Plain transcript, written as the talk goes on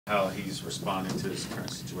how he's responding to his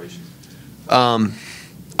current situation?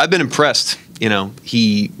 I've been impressed.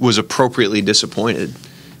 He was appropriately disappointed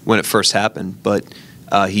when it first happened, but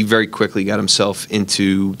he very quickly got himself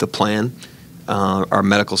into the plan. Our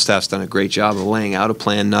medical staff's done a great job of laying out a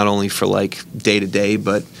plan, not only for like day to day,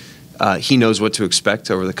 but he knows what to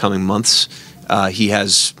expect over the coming months. He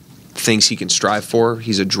has things he can strive for.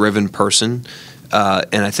 He's a driven person,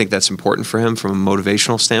 and I think that's important for him from a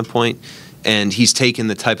motivational standpoint. And he's taken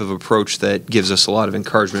the type of approach that gives us a lot of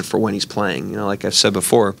encouragement for when he's playing. Like I've said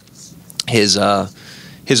before, his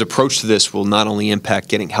approach to this will not only impact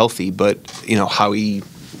getting healthy, but how he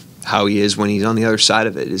is when he's on the other side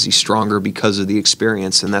of it. Is he stronger because of the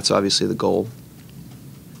experience? And that's obviously the goal.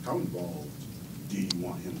 How involved do you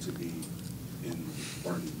want him to be in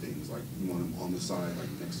learning things? Like, you want him on the side, like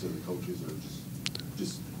next to the coaches, or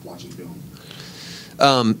just watching film?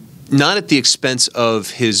 Not at the expense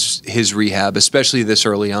of his rehab, especially this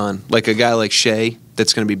early on. Like a guy like Shea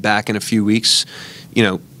that's going to be back in a few weeks,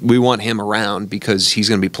 we want him around because he's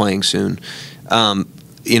going to be playing soon. One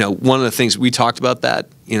of the things we talked about that,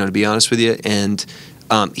 to be honest with you, and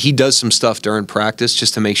he does some stuff during practice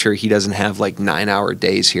just to make sure he doesn't have like 9-hour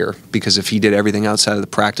days here, because if he did everything outside of the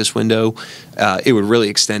practice window, it would really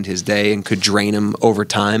extend his day and could drain him over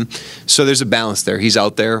time. So there's a balance there. He's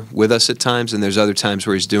out there with us at times, and there's other times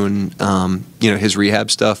where he's doing his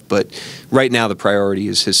rehab stuff. But right now the priority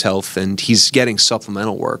is his health, and he's getting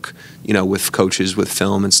supplemental work, with coaches, with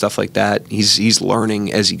film and stuff like that. He's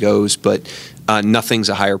learning as he goes, but nothing's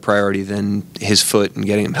a higher priority than his foot and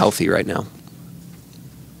getting him healthy right now.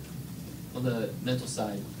 On the mental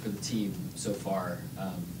side for the team so far,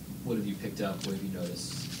 what have you picked up? What have you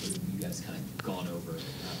noticed? What have you guys kind of gone over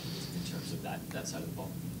in terms of that side of the ball?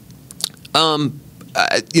 A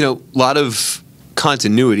lot of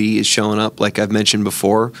continuity is showing up, like I've mentioned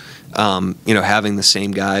before. Having the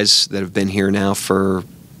same guys that have been here now for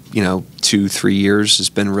 2-3 years has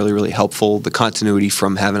been really, really helpful. The continuity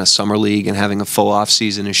from having a summer league and having a full off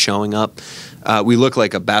season is showing up. We look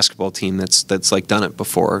like a basketball team that's like done it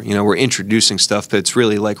before. We're introducing stuff, but it's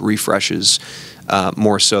really like refreshes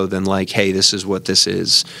more so than like, hey, this is what this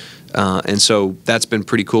is. And so that's been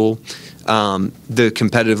pretty cool. The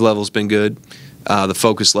competitive level's been good. The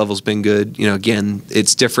focus level's been good. Again,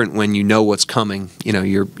 it's different when you know what's coming.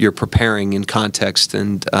 You're preparing in context,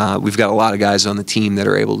 and we've got a lot of guys on the team that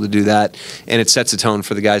are able to do that, and it sets a tone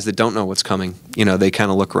for the guys that don't know what's coming. They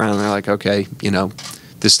kind of look around and they're like, okay,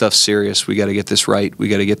 this stuff's serious. We got to get this right. We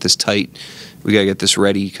got to get this tight. We got to get this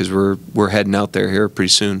ready because we're heading out there here pretty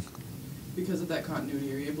soon. Because of that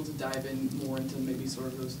continuity, are you able to dive in more into maybe sort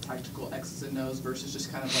of those tactical X's and O's versus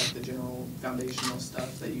just kind of like the general foundational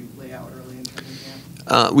stuff that you lay out early in training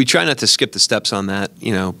camp? We try not to skip the steps on that.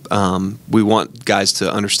 We want guys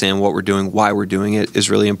to understand what we're doing, why we're doing it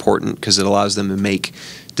is really important because it allows them to make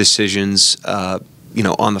decisions,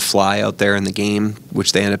 on the fly out there in the game,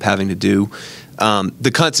 which they end up having to do.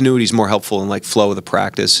 The continuity is more helpful in like flow of the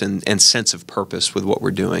practice and sense of purpose with what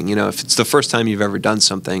we're doing. If it's the first time you've ever done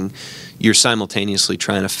something, you're simultaneously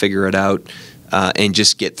trying to figure it out and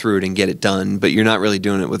just get through it and get it done, but you're not really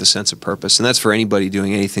doing it with a sense of purpose. And that's for anybody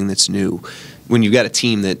doing anything that's new. When you've got a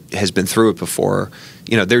team that has been through it before,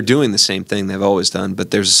 they're doing the same thing they've always done,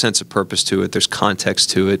 but there's a sense of purpose to it. There's context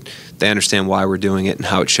to it. They understand why we're doing it and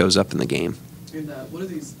how it shows up in the game. And what do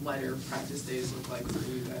these lighter practice days look like for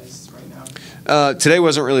you guys right now? Today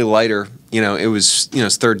wasn't really lighter. It was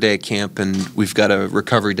it's third day of camp, and we've got a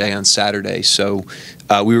recovery day on Saturday. So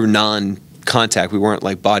we were non-contact. We weren't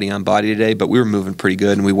like body on body today, but we were moving pretty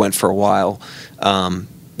good, and we went for a while. A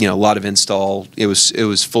lot of install. It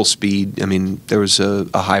was full speed. I mean, there was a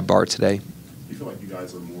high bar today. Do you feel like you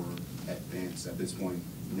guys are more advanced at this point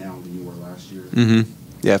now than you were last year? Mm-hmm.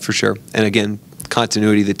 Yeah, for sure. And again,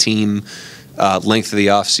 continuity of the team, length of the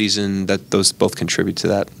off season, those both contribute to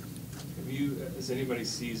that. Has anybody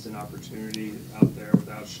seized an opportunity out there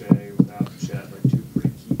without Shea, without Chet, like two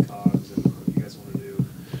pretty key cogs, and what you guys want to do?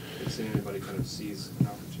 Has anybody kind of seized an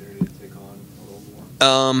opportunity to take on a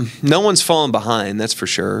little more? No one's fallen behind, that's for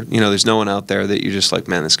sure. There's no one out there that you're just like,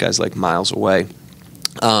 man, this guy's like miles away.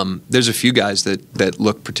 There's a few guys that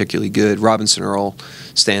look particularly good. Robinson Earl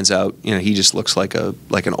stands out. He just looks like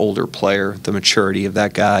an older player. The maturity of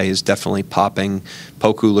that guy is definitely popping.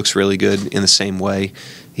 Poku looks really good in the same way.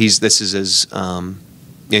 He's just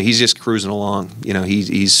cruising along.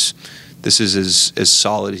 This is as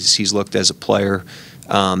solid as he's looked as a player.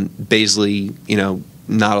 Baisley,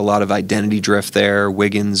 not a lot of identity drift there.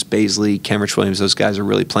 Wiggins, Baisley, Kenrich Williams, those guys are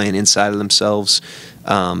really playing inside of themselves.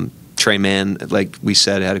 Trey Mann, like we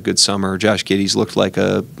said, had a good summer. Josh Giddey's looked like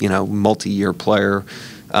a multi-year player.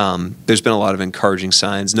 there's been a lot of encouraging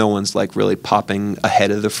signs. No one's like really popping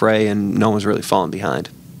ahead of the fray, and no one's really falling behind.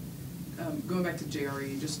 Going back to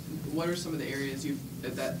JRE, just what are some of the areas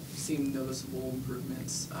that seem noticeable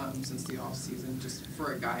improvements since the off season, just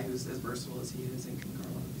for a guy who's as versatile as he is and can guard a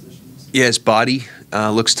lot of positions? Yeah, his body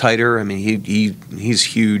looks tighter. I mean, he's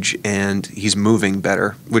huge, and he's moving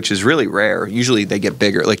better, which is really rare. Usually they get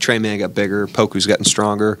bigger. Like Trey Mann got bigger, Poku's gotten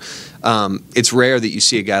stronger. It's rare that you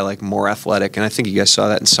see a guy like more athletic, and I think you guys saw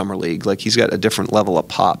that in summer league. Like he's got a different level of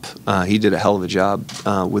pop. He did a hell of a job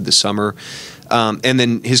with the summer. And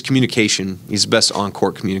then his communication, he's the best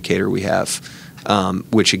on-court communicator we have,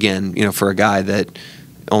 which again, you know, for a guy that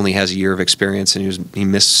only has a year of experience and he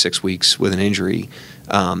missed 6 weeks with an injury,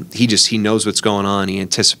 he knows what's going on. He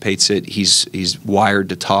anticipates it. He's wired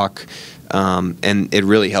to talk, and it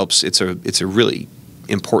really helps. It's a really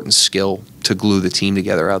important skill to glue the team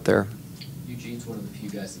together out there. Eugene's one of the few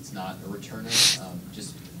guys that's not a returner.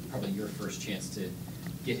 Just probably your first chance to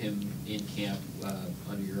get him in camp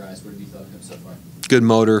under your eyes. What have you thought of him so far? Good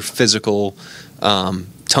motor, physical,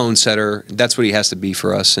 tone setter. That's what he has to be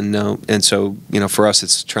for us. And so, you know, for us,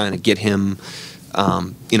 it's trying to get him,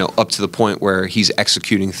 you know, up to the point where he's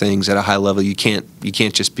executing things at a high level. You can't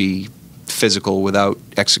just be physical without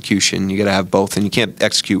execution. You got to have both, and you can't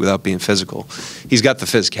execute without being physical. He's got the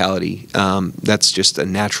physicality. That's just a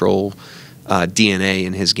natural DNA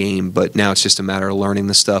in his game, but now it's just a matter of learning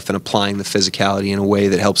the stuff and applying the physicality in a way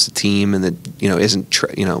that helps the team and that, you know, isn't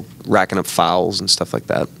racking up fouls and stuff like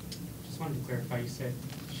that. Just wanted to clarify, you said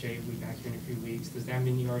Shea will be back here in a few weeks. Does that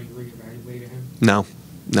mean you already reevaluated him?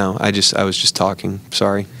 No, I was just talking.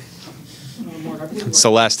 Sorry. Mark, I believe It's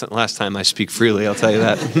the last time I speak freely, I'll tell you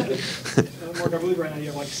that. Mark, I believe right now you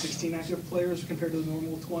have like 16 active players compared to the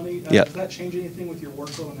normal 20. Yeah. Does that change anything with your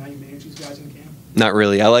workload and how you manage these guys in camp? Not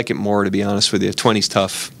really. I like it more, to be honest with you. 20's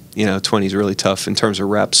tough. You know, 20's really tough in terms of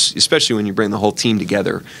reps, especially when you bring the whole team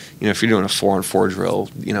together. You know, if you're doing a 4-on-4 drill,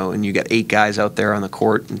 you know, and you got 8 guys out there on the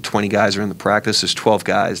court and 20 guys are in the practice, there's 12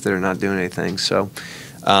 guys that are not doing anything. So,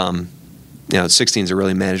 you know, 16's a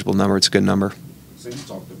really manageable number. It's a good number. Sam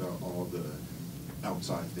talked about all the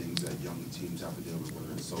outside things that young teams have to deal with,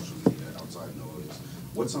 whether it's social media, outside noise.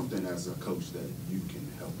 What's something as a coach that you can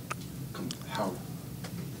help?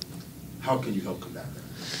 How can you help combat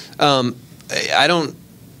that?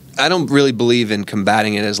 I don't really believe in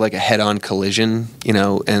combating it as like a head-on collision, you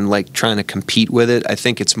know, and like trying to compete with it. I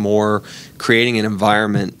think it's more creating an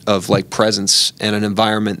environment of like presence and an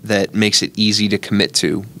environment that makes it easy to commit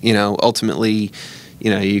to. You know, ultimately,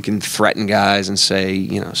 you know, you can threaten guys and say,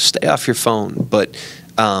 you know, stay off your phone, but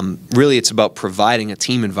really it's about providing a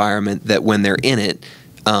team environment that when they're in it,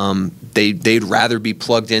 they'd rather be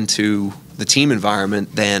plugged into the team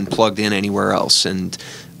environment than plugged in anywhere else. And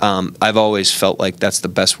I've always felt like that's the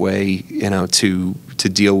best way, you know, to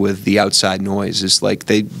deal with the outside noise is like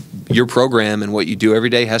your program and what you do every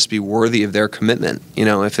day has to be worthy of their commitment. You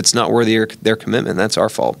know, if it's not worthy of their commitment, that's our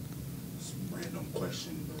fault. Random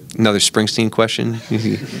question. But Another Springsteen question?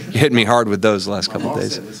 You hit me hard with those the last couple of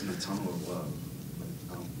days. My mom said listen to Tunnel of Love.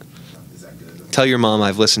 Is that good? Tell your mom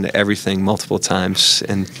I've listened to everything multiple times,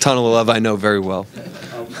 and Tunnel of Love I know very well.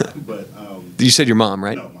 You said your mom,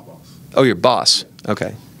 right? No, my boss. Oh, your boss.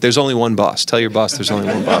 Okay. There's only one boss. Tell your boss there's only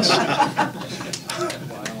one boss.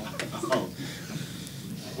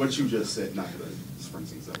 What you just said, not the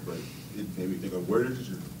Springsteen stuff, but it made me think of where did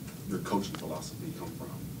your coaching philosophy come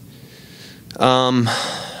from?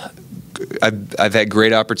 I've had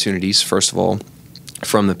great opportunities, first of all,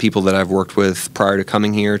 from the people that I've worked with prior to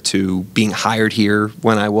coming here to being hired here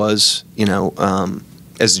when I was, you know,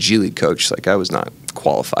 as a G League coach. Like I was not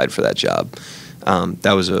qualified for that job.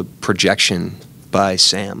 That was a projection by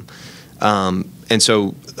Sam. And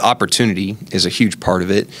so opportunity is a huge part of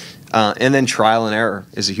it. And then trial and error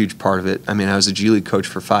is a huge part of it. I mean, I was a G League coach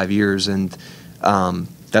for 5 years, and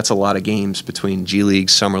that's a lot of games between G League,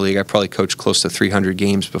 Summer League. I probably coached close to 300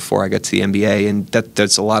 games before I got to the NBA, and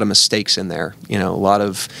that's a lot of mistakes in there. You know, a lot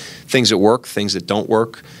of things that work, things that don't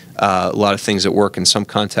work, a lot of things that work in some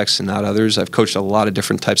contexts and not others. I've coached a lot of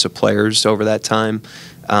different types of players over that time,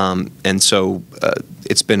 and so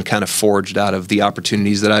it's been kind of forged out of the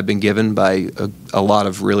opportunities that I've been given by a lot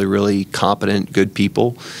of really, really competent, good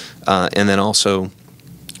people, and then also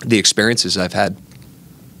the experiences I've had.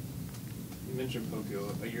 You mentioned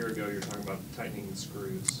Poku. A year ago, you were talking about tightening the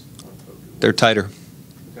screws on Poku. They're tighter.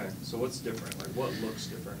 Okay, so what's different? Like, what looks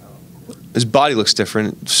different out on the court? His body looks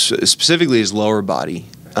different, specifically his lower body.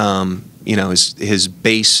 You know, his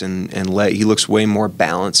base and leg, he looks way more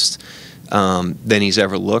balanced than he's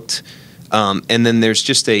ever looked. And then there's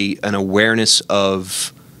just an awareness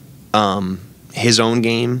of his own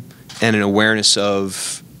game and an awareness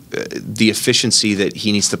of the efficiency that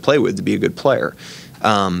he needs to play with to be a good player.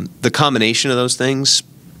 The combination of those things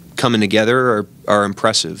coming together are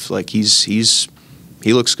impressive. Like he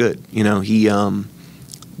looks good. You know,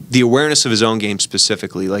 the awareness of his own game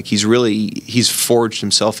specifically, like he's forged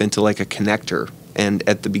himself into like a connector. And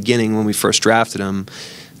at the beginning when we first drafted him,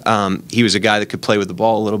 he was a guy that could play with the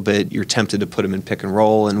ball a little bit. You're tempted to put him in pick and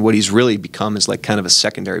roll, and what he's really become is like kind of a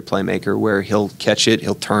secondary playmaker where he'll catch it,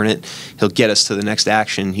 he'll turn it, he'll get us to the next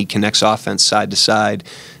action. He connects offense side to side.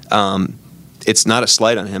 It's not a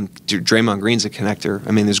slight on him. Draymond Green's a connector.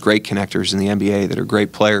 I mean, there's great connectors in the NBA that are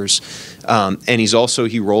great players. And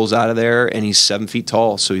he rolls out of there, and he's 7 feet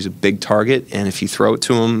tall, so he's a big target. And if you throw it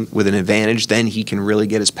to him with an advantage, then he can really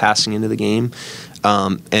get his passing into the game.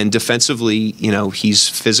 And defensively, you know, he's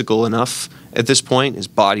physical enough at this point. His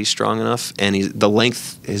body's strong enough, and the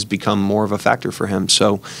length has become more of a factor for him.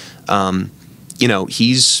 So, you know,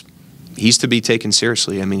 he's to be taken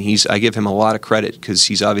seriously. I mean, I give him a lot of credit because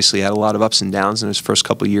he's obviously had a lot of ups and downs in his first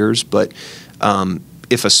couple of years. But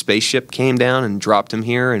if a spaceship came down and dropped him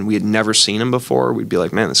here and we had never seen him before, we'd be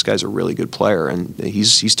like, man, this guy's a really good player. And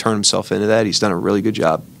he's turned himself into that. He's done a really good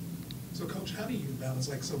job. So, Coach, how do you balance,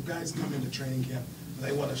 like, so guys come into training camp, and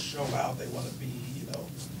they want to show out, they want to be, you know,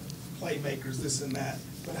 playmakers, this and that.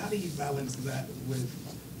 But how do you balance that with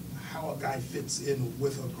how a guy fits in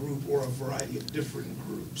with a group or a variety of different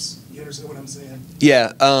groups? You understand what I'm saying?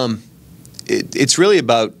 Yeah, it's really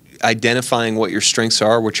about identifying what your strengths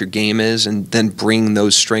are, what your game is, and then bring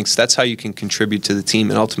those strengths. That's how you can contribute to the team,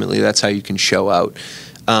 and ultimately that's how you can show out.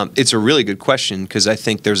 It's a really good question because I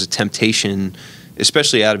think there's a temptation,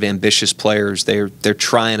 especially out of ambitious players. They're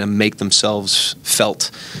trying to make themselves felt.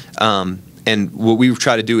 And what we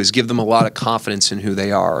try to do is give them a lot of confidence in who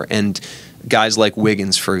they are. And guys like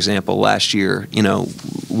Wiggins, for example, last year, you know,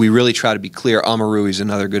 we really try to be clear. Amarui's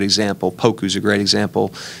another good example. Poku's a great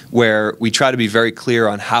example, where we try to be very clear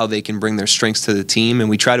on how they can bring their strengths to the team, and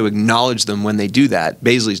we try to acknowledge them when they do that.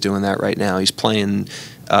 Baisley's doing that right now. He's playing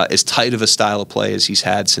as tight of a style of play as he's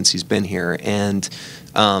had since he's been here. And,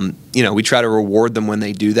 you know, we try to reward them when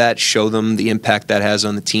they do that, show them the impact that has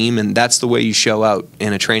on the team, and that's the way you show out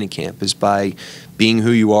in a training camp, is by being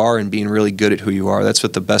who you are and being really good at who you are. That's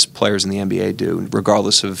what the best players in the NBA do,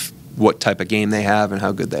 regardless of what type of game they have and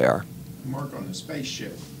how good they are. Mark, on the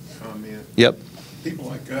spaceship comment. Yep. People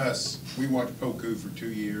like us, we watched Poku for 2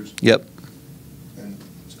 years. Yep. And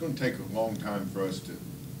it's going to take a long time for us to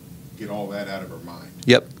get all that out of our mind.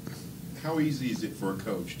 Yep. How easy is it for a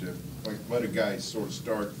coach to let a guy sort of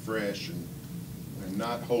start fresh and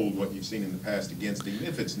not hold what you've seen in the past against him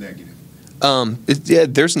if it's negative? Yeah,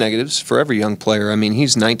 there's negatives for every young player. I mean,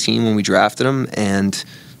 he's 19 when we drafted him, and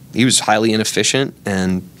he was highly inefficient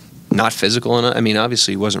and not physical enough. I mean,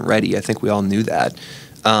 obviously he wasn't ready. I think we all knew that.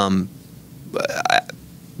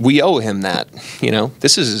 We owe him that. You know,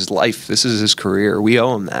 this is his life. This is his career. We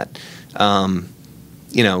owe him that.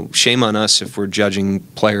 You know, shame on us if we're judging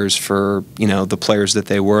players for, you know, the players that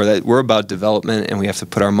they were. That we're about development, and we have to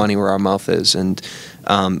put our money where our mouth is. And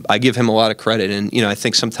I give him a lot of credit. And, you know, I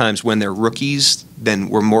think sometimes when they're rookies, then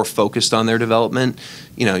we're more focused on their development.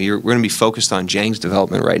 You know, we're going to be focused on Jang's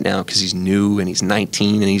development right now because he's new and he's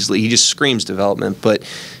 19 and he just screams development. But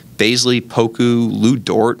Baisley, Poku, Lou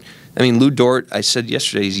Dort. I mean, Lou Dort, I said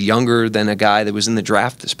yesterday, he's younger than a guy that was in the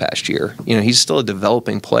draft this past year. You know, he's still a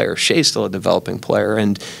developing player. Shea's still a developing player.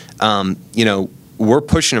 And, you know, we're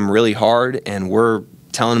pushing him really hard, and we're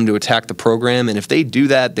telling them to attack the program. And if they do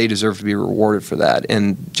that, they deserve to be rewarded for that.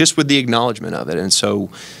 And just with the acknowledgement of it. And so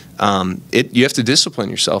you have to discipline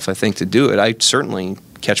yourself, I think, to do it. I certainly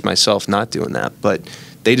catch myself not doing that. But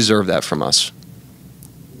they deserve that from us.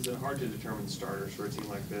 Is it hard to determine starters for a team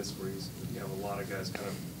like this where you have a lot of guys kind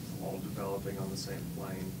of all developing on the same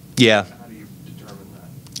plane? Yeah. How do you determine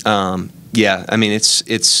that? Yeah, I mean,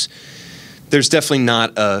 there's definitely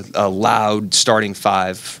not a loud starting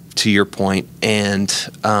five, to your point. And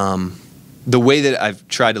the way that I've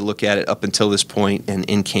tried to look at it up until this point and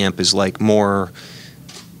in camp is like more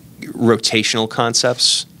rotational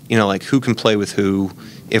concepts. You know, like who can play with who.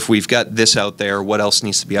 If we've got this out there, what else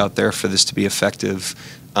needs to be out there for this to be effective?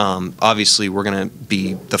 Obviously, we're going to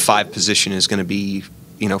be, the five position is going to be,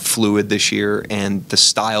 you know, fluid this year, and the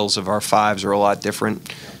styles of our fives are a lot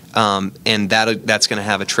different. And that's going to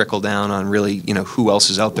have a trickle down on really, you know, who else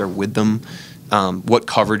is out there with them. What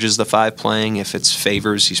coverage is the five playing? If it's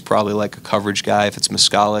Favors, he's probably like a coverage guy. If it's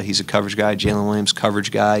Muscala, he's a coverage guy. Jalen Williams,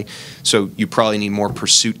 coverage guy. So you probably need more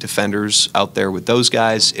pursuit defenders out there with those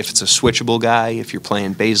guys. If it's a switchable guy, if you're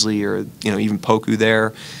playing Baisley or, you know, even Poku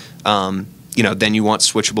there, you know, then you want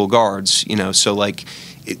switchable guards. You know, so like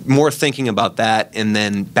more thinking about that and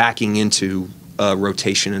then backing into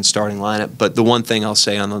rotation and starting lineup. But the one thing I'll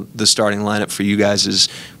say on the starting lineup for you guys is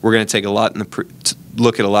we're going to take a lot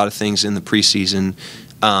look at a lot of things in the preseason,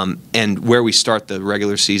 and where we start the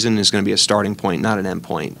regular season is going to be a starting point, not an end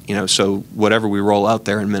point. So whatever we roll out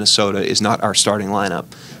there in Minnesota is not our starting lineup.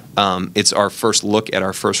 It's our first look at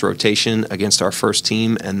our first rotation against our first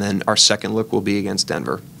team, and then our second look will be against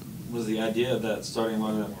Denver. Was the idea of that starting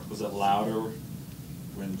lineup, was it louder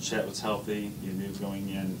when Chet was healthy? You knew going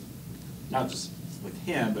in, not just with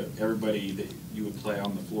him, but everybody that you would play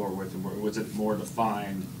on the floor with him, or was it more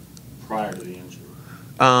defined prior to the injury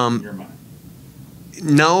in your mind?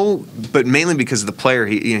 No, but mainly because of the player.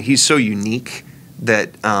 He's so unique that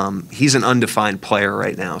he's an undefined player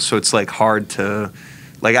right now. So it's like hard to,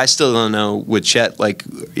 like, I still don't know with Chet, like,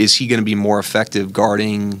 is he going to be more effective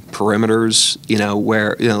guarding perimeters?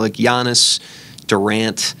 Where like Giannis,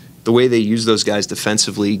 Durant, the way they use those guys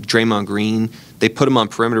defensively, Draymond Green, they put them on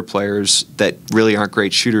perimeter players that really aren't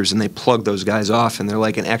great shooters, and they plug those guys off, and they're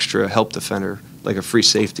like an extra help defender, like a free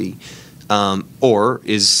safety. Or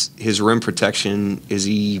is his rim protection, is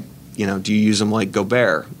he, do you use him like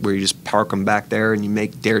Gobert, where you just park him back there and you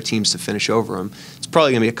dare teams to finish over him? It's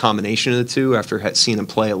probably going to be a combination of the two after seeing him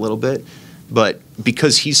play a little bit. But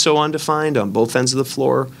because he's so undefined on both ends of the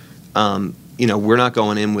floor, we're not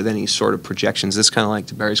going in with any sort of projections. It's kind of like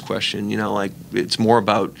to Barry's question, like it's more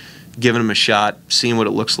about giving him a shot, seeing what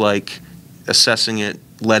it looks like, assessing it,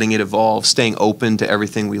 letting it evolve, staying open to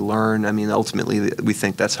everything we learn. I mean, ultimately, we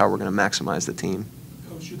think that's how we're going to maximize the team.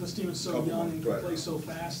 Coach, this team is so young and can play so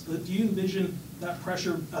fast. Do you envision that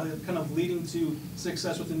pressure kind of leading to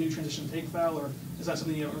success with the new transition take foul, or is that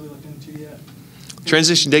something you haven't really looked into yet?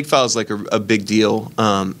 Transition dig foul is like a big deal,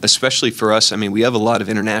 especially for us. I mean, we have a lot of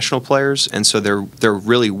international players, and so they're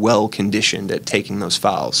really well conditioned at taking those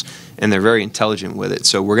fouls, and they're very intelligent with it.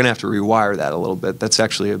 So we're going to have to rewire that a little bit. That's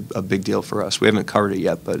actually a big deal for us. We haven't covered it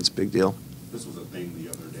yet, but it's a big deal. This was a thing the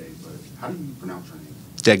other day, but how do you pronounce your name?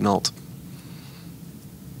 Daigneault.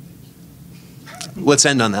 Let's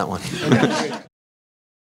end on that one.